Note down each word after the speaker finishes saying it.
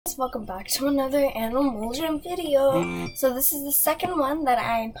guys, welcome back to another Animal Jam video. So this is the second one that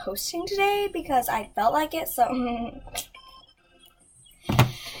I'm posting today because I felt like it, so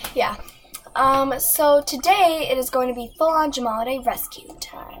yeah. So today it is going to be full-on Jamaaliday rescue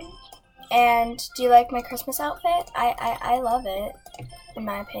time. And do you like my Christmas outfit? I love it, in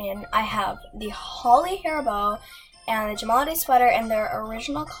my opinion. I have the holly hair bow and the Jamaaliday sweater and their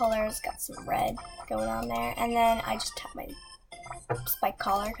original colors. Got some red going on there, and then I just have my spike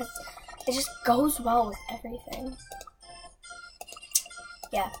collar because it just goes well with everything.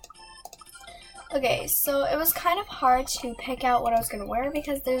 Yeah. Okay, so it was kind of hard to pick out what I was going to wear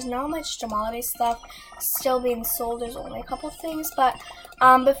because there's not much Jamaaliday stuff still being sold. There's only a couple things, but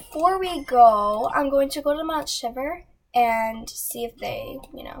before we go, I'm going to go to Mount Shiver and see if they,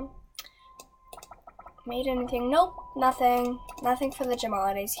 made anything. Nope, nothing for the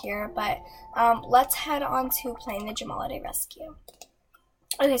Jamaalidays here, but let's head on to playing the Jamaaliday rescue.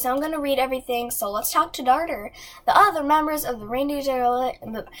 Okay, so I'm going to read everything, so let's talk to Darter. The other members of the reindeer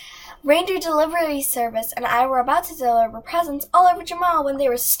delivery service and I were about to deliver presents all over Jamal when they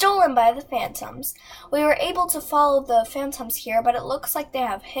were stolen by the Phantoms. We were able to follow the Phantoms here, but it looks like they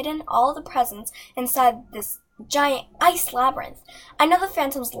have hidden all the presents inside this giant ice labyrinth. I know the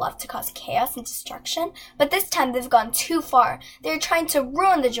Phantoms love to cause chaos and destruction, but this time they've gone too far. They're trying to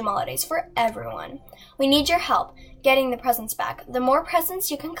ruin the Jamaalidays for everyone. We need your help getting the presents back. The more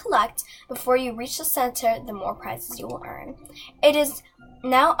presents you can collect before you reach the center, the more prizes you will earn. It is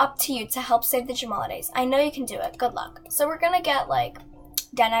now up to you to help save the Jamaalidays. I know you can do it. Good luck. So we're gonna get like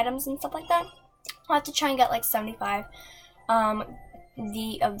den items and stuff like that. I'll have to try and get like 75 of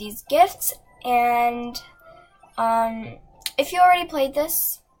these gifts, and if you already played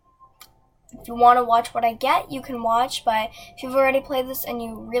this, if you want to watch what I get, you can watch, but if you've already played this and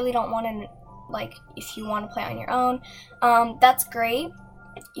you really don't want to, like, if you want to play on your own, that's great.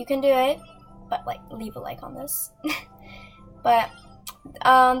 You can do it, but, like, leave a like on this. But,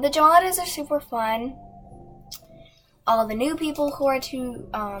 the Jamaalidays are super fun. All the new people who are to,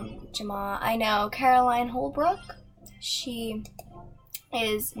 Jamaa, I know Caroline Holbrook, she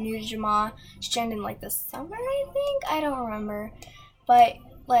is new to Jamaa. She joined in like the summer, I think. I don't remember, but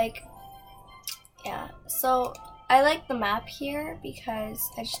like, yeah. So I like the map here because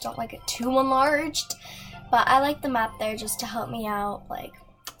I just don't like it too enlarged. But I like the map there just to help me out, like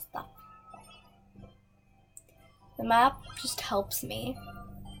stuff. The map just helps me.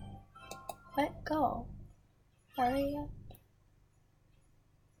 Let go. Hurry up.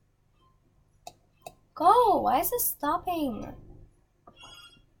 Go. Why is this stopping?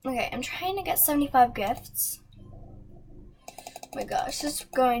 Okay, I'm trying to get 75 gifts. Oh my gosh, this is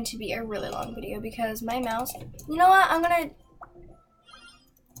going to be a really long video because my mouse... You know what? I'm gonna...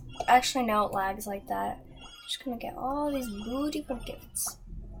 Actually, no, it lags like that. I'm just gonna get all these beautiful gifts.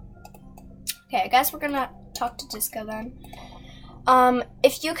 Okay, I guess we're gonna talk to Disco then.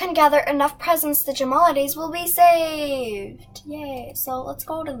 If you can gather enough presents, the Jamaalidays will be saved! Yay! So let's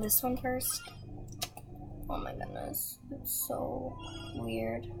go to this one first. Oh my goodness, it's so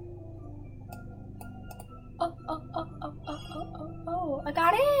weird. Oh, I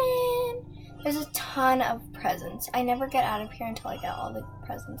got in! There's a ton of presents. I never get out of here until I get all the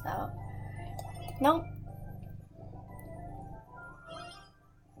presents out. Nope.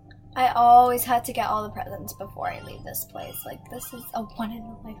 I always had to get all the presents before I leave this place. Like, this is a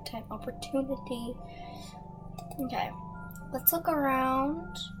one-in-a-lifetime opportunity. Okay, let's look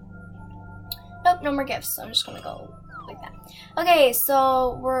around. Nope, no more gifts, so I'm just gonna go like that. Okay,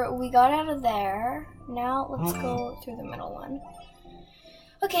 so we got out of there. Now let's go through the middle one.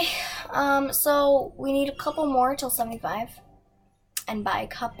 Okay, so we need a couple more till 75. And by a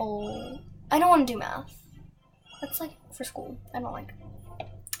couple, I don't want to do math. That's like for school. I don't like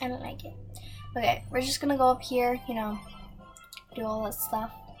it. Okay, we're just gonna go up here, do all that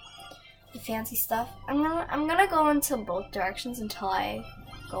stuff, the fancy stuff. I'm gonna go into both directions until I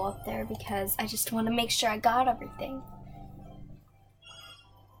go up there because I just want to make sure I got everything.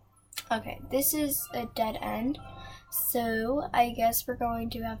 Okay, this is a dead end, so I guess we're going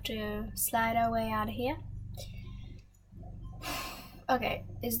to have to slide our way out of here. Okay,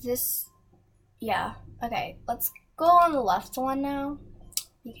 is this... Yeah, okay, let's go on the left one now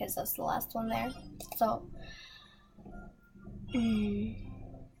because that's the last one there. So,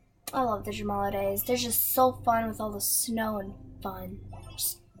 I love the Jamaalidays. They're just so fun with all the snow and fun.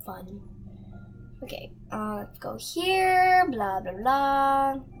 Fun. Okay, let's go here, blah blah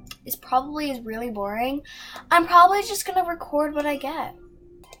blah. This probably is really boring. I'm probably just gonna record what I get.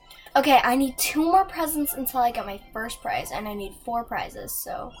 Okay, I need 2 more presents until I get my first prize, and I need 4 prizes,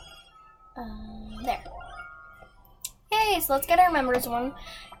 so there. Yay, so let's get our members one.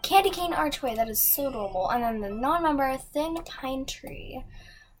 Candy cane archway, that is so adorable. And then the non-member thin pine tree.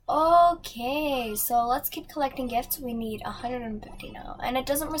 Okay, so let's keep collecting gifts. We need 150 now. And it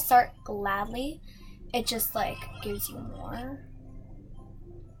doesn't restart gladly. It just like gives you more.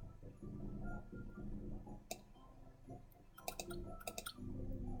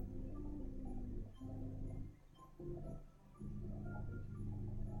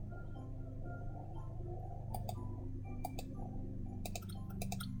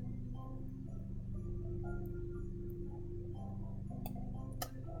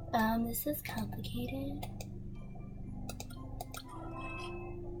 This is complicated.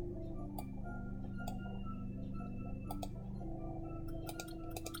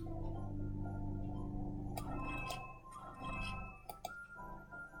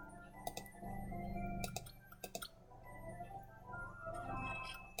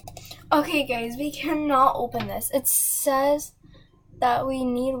 Okay guys, we cannot open this. It says that we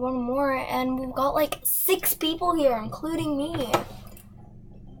need one more and we've got like 6 people here, including me.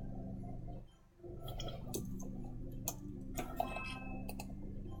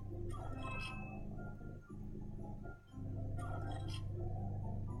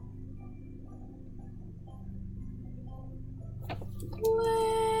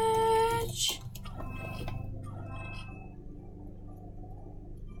 Which?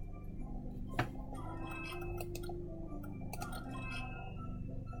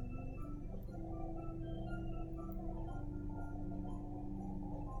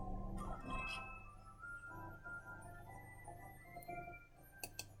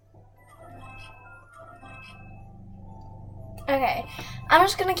 Okay, I'm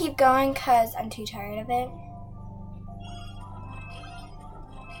just gonna keep going because I'm too tired of it.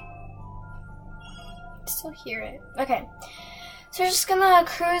 Still hear it. Okay, so we're just gonna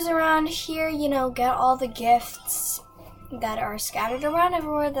cruise around here, you know, get all the gifts that are scattered around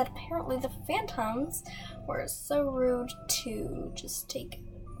everywhere that apparently the phantoms were so rude to just take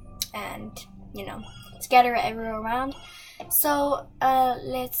and, you know, scatter it everywhere around. So,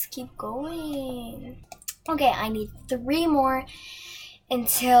 let's keep going. Okay, I need 3 more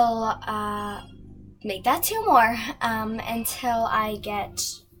until, make that 2 more, until I get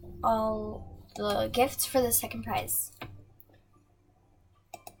all the gifts for the second prize.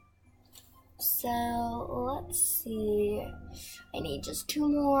 So, let's see. I need just 2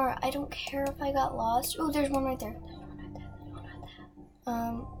 more. I don't care if I got lost. Oh, there's one right there.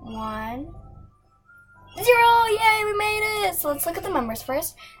 1, 0, yay, we made it! So let's look at the members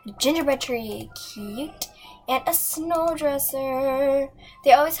first. Gingerbread tree, cute. And a snow dresser.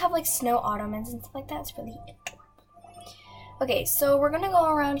 They always have like snow ottomans and stuff like that. It's really adorable. Okay, so we're gonna go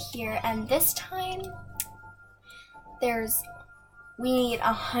around here, and this time we need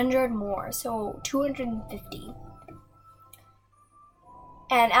 100 more, so 250.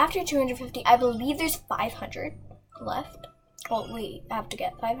 And after 250, I believe there's 500 left. Well, we have to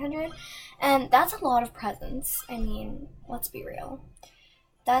get 500, and that's a lot of presents. I mean, let's be real.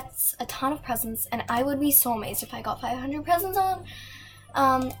 That's a ton of presents, and I would be so amazed if I got 500 presents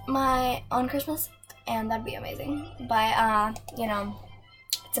on Christmas, and that'd be amazing. But you know,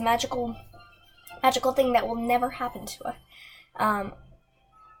 it's a magical thing that will never happen to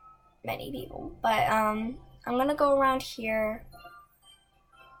many people. But I'm gonna go around here.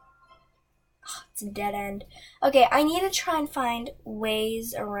 Oh, it's a dead end. Okay, I need to try and find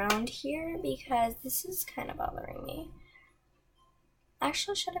ways around here because this is kind of bothering me.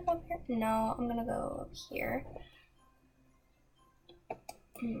 Actually, should I go up here? No, I'm gonna go up here.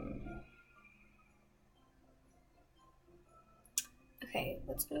 Okay,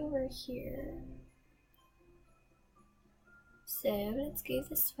 let's go over here. So, let's go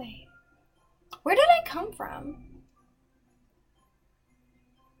this way. Where did I come from?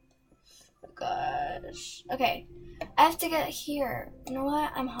 Oh gosh. Okay, I have to get here. You know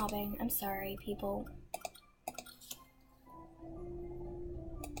what? I'm hopping. I'm sorry, people.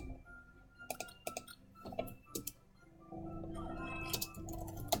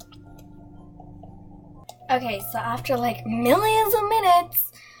 Okay, so after like millions of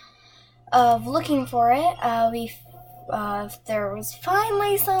minutes of looking for it, there was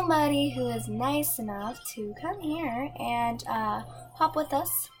finally somebody who was nice enough to come here and hop with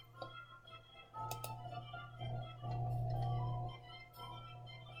us.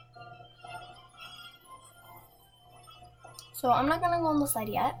 So I'm not gonna go on the slide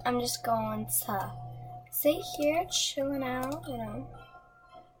yet. I'm just going to sit here chilling out, you know.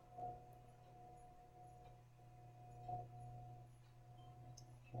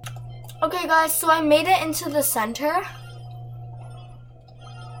 Okay guys, so I made it into the center.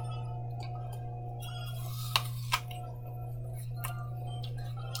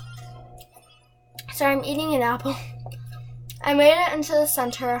 So I'm eating an apple. I made it into the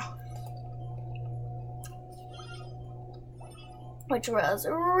center, which was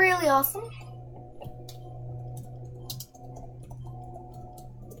really awesome.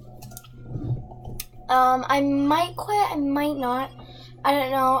 I might quit, I might not. I don't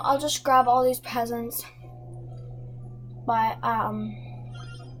know. I'll just grab all these presents. But,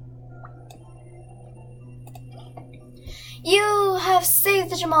 you have saved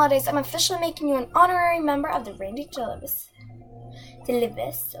the Jamaalidays. I'm officially making you an honorary member of the Reindeer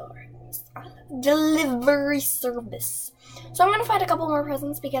Delivery Service. So I'm gonna find a couple more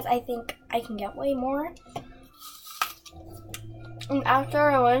presents because I think I can get way more. And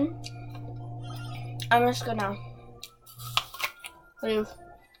after I win, I'm just gonna leave.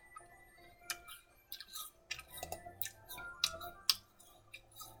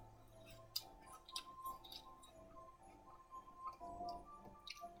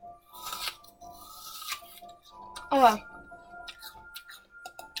 Okay.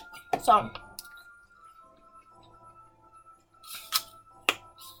 So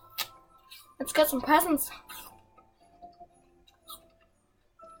let's get some presents.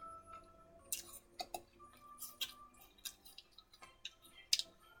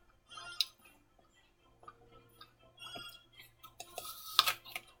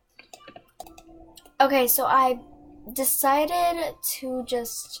 Okay, so I decided to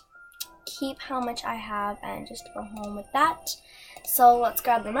just keep how much I have and just go home with that. So let's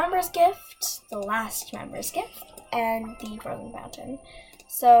grab the member's gift, the last member's gift, and the frozen fountain.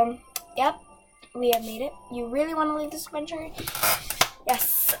 So, yep, we have made it. You really want to leave this adventure?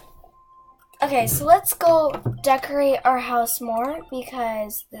 Yes. Okay, so let's go decorate our house more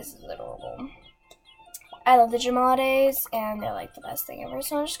because this is adorable. I love the Jamaalidays, and they're like the best thing ever.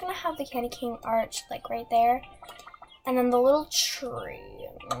 So I'm just gonna have the Candy King arch like right there, and then the little tree.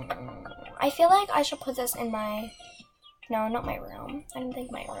 I feel like I should put this in my, no, not my room. I don't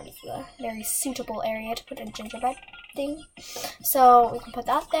think my room is a very suitable area to put a gingerbread thing. So we can put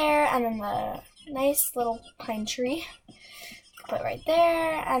that there, and then the nice little pine tree. Put right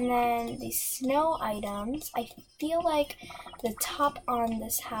there, and then the snow items. I feel like the top on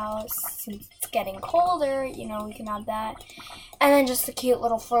this house, since it's getting colder, you know, we can add that. And then just the cute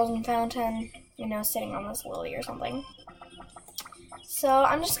little frozen fountain, you know, sitting on this lily or something. So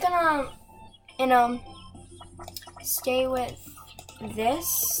I'm just gonna, you know, stay with this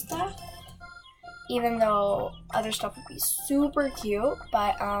stuff, even though other stuff would be super cute,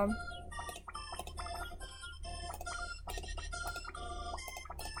 but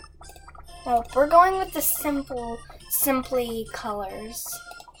so we're going with the simply colors.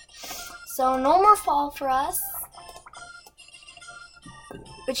 So no more fall for us,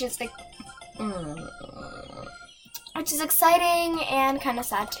 which is like, which is exciting and kind of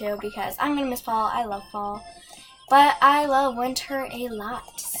sad too because I'm gonna miss fall. I love fall, but I love winter a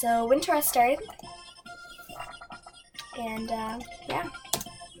lot. So winter has started, and yeah.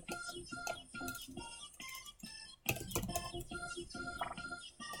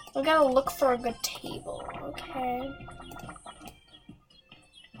 We gotta look for a good table, okay?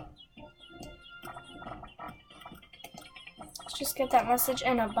 Let's just get that message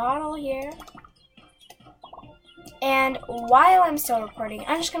in a bottle here. And while I'm still recording,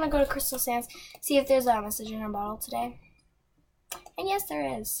 I'm just gonna go to Crystal Sands, see if there's a message in a bottle today. And yes,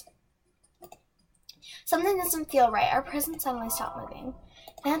 there is. Something doesn't feel right. Our present suddenly stopped moving.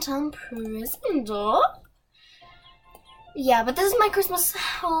 Phantom prison door? Yeah, but this is my Christmas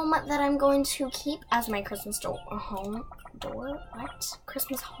home that I'm going to keep as my Christmas home.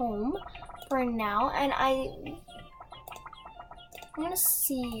 Christmas home for now. And I'm gonna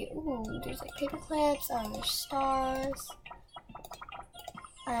see. Ooh, there's like paper clips. Oh, there's stars.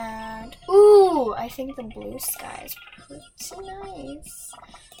 And ooh, I think the blue sky is pretty nice.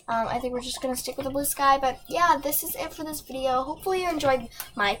 I think we're just gonna stick with the blue sky. But yeah, this is it for this video. Hopefully you enjoyed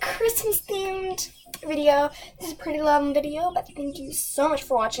my Christmas themed video. This is a pretty long video, but thank you so much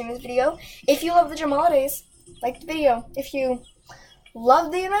for watching this video. If you love the Jamaalidays, like the video. If you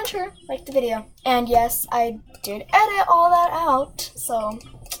love the adventure, like the video. And yes, I did edit all that out, so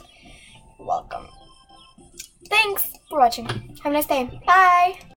welcome. Thanks for watching. Have a nice day. Bye!